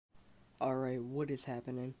Alright, what is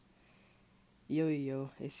happening?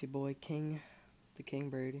 Yo, it's your boy King, the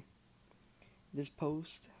King Brady. This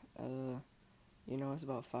post, it's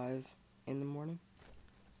about 5 in the morning.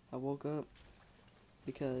 I woke up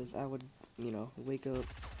because I would, wake up,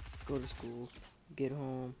 go to school, get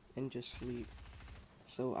home, and just sleep.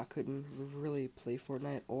 So I couldn't really play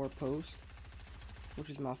Fortnite or post,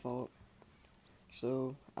 which is my fault.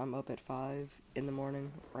 So I'm up at 5 in the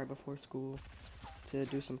morning, right before school, to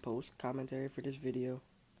do some post commentary for this video.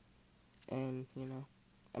 And, I'm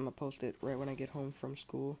gonna post it right when I get home from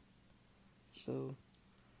school. So,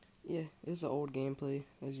 yeah, it's an old gameplay.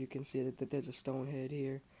 As you can see, that there's a stone head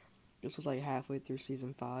here. This was like halfway through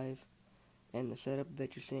Season 5. And the setup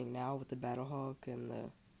that you're seeing now with the Battlehawk and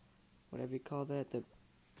the, whatever you call that, the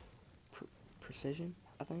precision,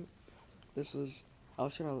 I think. I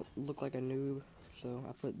was trying to look like a noob, so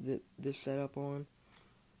I put this setup on.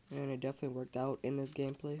 And it definitely worked out in this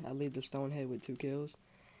gameplay. I leave the stone head with 2 kills.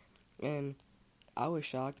 And I was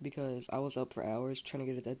shocked because I was up for hours trying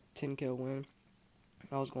to get that 10 kill win.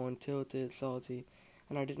 I was going tilted, salty,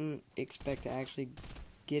 and I didn't expect to actually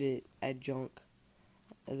get it at junk.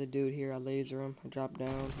 As a dude here, I laser him, I drop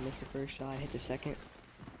down, missed the first shot, hit the second.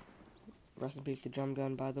 Rest in peace to drum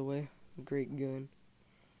gun, by the way. Great gun.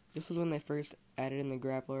 This was when they first added in the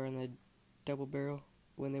grappler and the double barrel,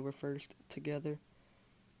 when they were first together.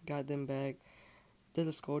 Got them back. There's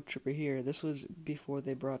a Skull Trooper here. This was before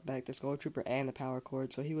they brought back the Skull Trooper and the power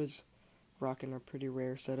cord, so he was rocking a pretty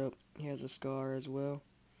rare setup. He has a scar as well.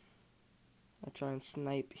 I try and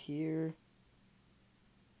snipe here,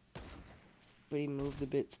 but he moved a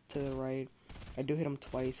bit to the right. I do hit him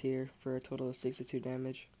twice here for a total of 62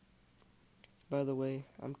 damage. By the way,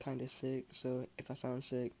 I'm kinda sick, so if I sound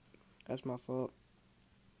sick, that's my fault.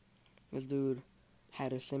 This dude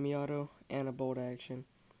had a semi-auto and a bolt action.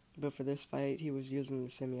 But for this fight, he was using the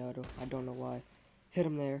semi-auto. I don't know why. Hit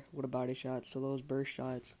him there with a body shot, so those burst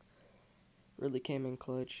shots really came in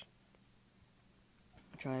clutch.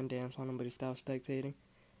 Try and dance on him, but he stopped spectating.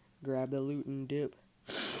 Grab the loot and dip.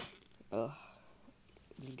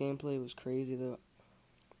 This gameplay was crazy, though.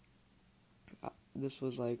 This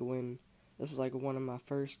was like one of my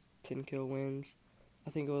first 10 kill wins. I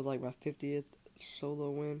think it was like my 50th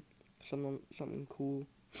solo win. Something cool.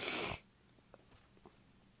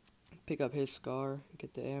 Pick up his scar,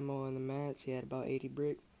 get the ammo and the mats. He had about 80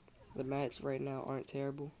 brick. The mats right now aren't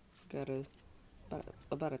terrible. Got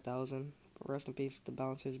about 1,000. Rest in peace to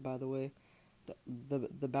bouncers, by the way.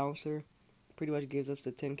 The bouncer pretty much gives us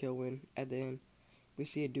the 10 kill win at the end. We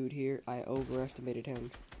see a dude here. I overestimated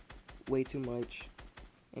him way too much,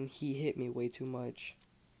 and he hit me way too much.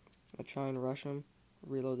 I try and rush him,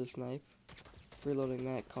 reload the snipe. Reloading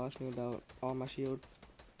that cost me about all my shield.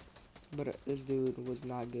 But this dude was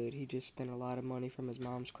not good. He just spent a lot of money from his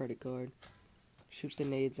mom's credit card. Shoots the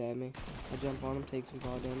nades at me. I jump on him, take some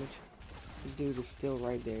fall damage. This dude is still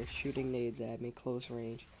right there, shooting nades at me, close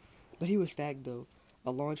range. But he was stacked though.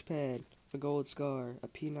 A launch pad, a gold scar, a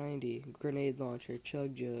P90, grenade launcher,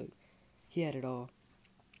 chug jug. He had it all.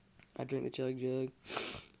 I drink the chug jug.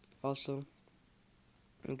 Also,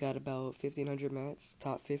 I got about 1,500 mats,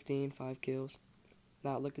 top 15, 5 kills.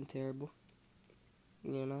 Not looking terrible.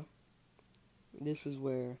 This is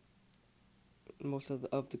where most of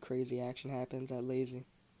the crazy action happens at Lazy.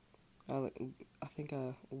 I think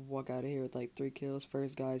I walk out of here with like 3 kills.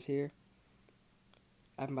 First guy's here.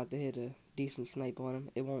 I'm about to hit a decent snipe on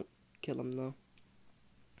him. It won't kill him though.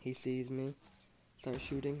 He sees me. Start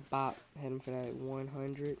shooting. Bop. Hit him for that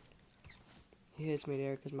 100. He hits me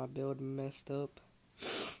there because my build messed up.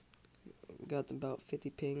 Got about 50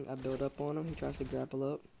 ping. I build up on him. He tries to grapple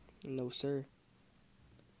up. No sir.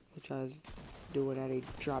 He tries doing that, he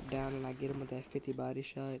drop down and I get him with that 50 body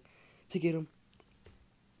shot to get him.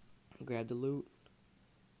 Grab the loot.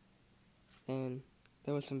 And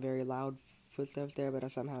there was some very loud footsteps there, but I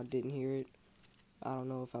somehow didn't hear it. I don't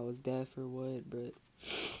know if I was deaf or what, but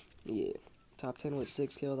yeah. Top 10 with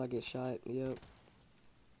 6 kills, I get shot, yep.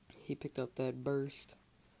 He picked up that burst.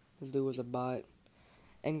 This dude was a bot.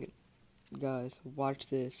 And guys, watch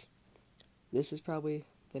this. This is probably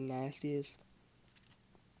the nastiest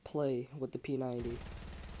play with the P90.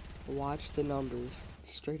 Watch the numbers.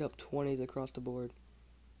 Straight up 20s across the board.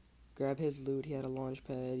 Grab his loot. He had a launch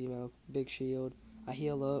pad, big shield. I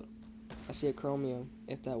heal up. I see a chromium.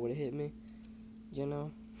 If that would have hit me,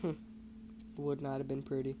 would not have been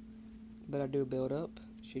pretty. But I do build up.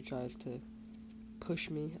 She tries to push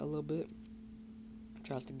me a little bit.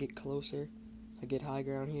 Tries to get closer. I get high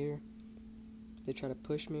ground here. They try to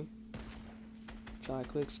push me. Try a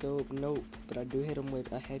quick scope, nope, but I do hit him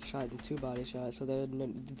with a headshot and 2 body shots, so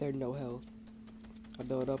they're no health. I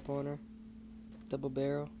build up on her, Double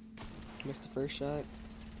barrel. Missed the first shot.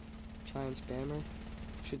 Try and spam her.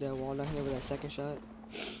 Shoot that wall down here with that second shot.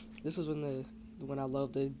 This was when I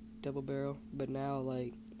loved the double barrel, but now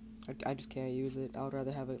like I just can't use it. I would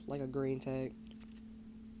rather have it like a green tag.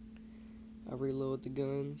 I reload the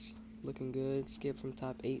guns, looking good. Skip from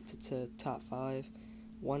top 8 to top 5.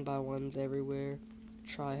 1x1s everywhere.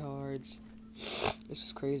 Tryhards. It's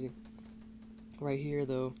just crazy. Right here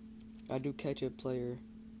though, I do catch a player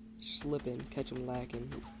slipping, catch them lacking,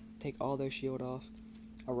 take all their shield off.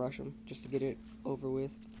 I rush them just to get it over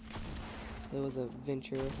with. It was a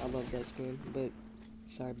Ventura. I love that skin, but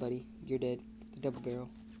sorry, buddy, you're dead. The double barrel,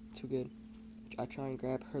 too good. I try and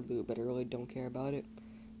grab her loot, but I really don't care about it.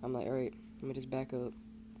 I'm like, alright, let me just back up.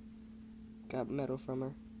 Got metal from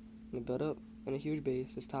her. Let me build up in a huge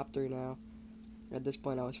base. It's top 3 now. At this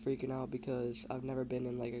point, I was freaking out because I've never been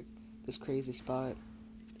in like this crazy spot.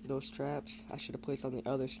 Those traps I should have placed on the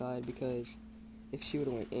other side, because if she would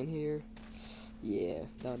have went in here, yeah,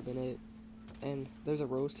 that would have been it. And there's a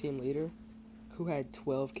Rose team leader who had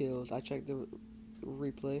 12 kills. I checked the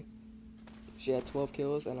replay. She had 12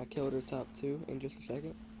 kills, and I killed her top 2 in just a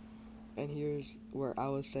second. And here's where I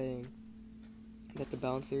was saying that the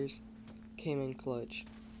bouncers came in clutch.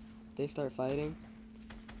 They start fighting,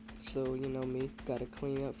 so you know me, gotta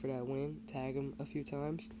clean up for that win, tag them a few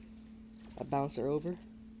times. I bounce her over,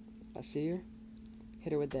 I see her,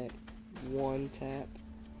 hit her with that one tap,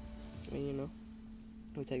 and you know,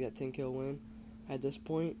 we take that 10 kill win. At this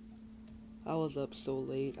point, I was up so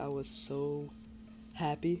late. I was so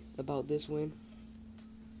happy about this win.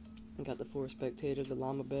 I got the 4 spectators, the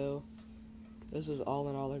llama bell. This was all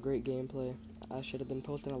in all a great gameplay. I should have been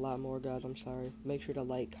posting a lot more, guys. I'm sorry. Make sure to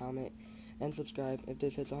like, comment, and subscribe. If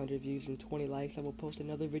this hits 100 views and 20 likes, I will post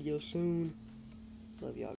another video soon. Love y'all.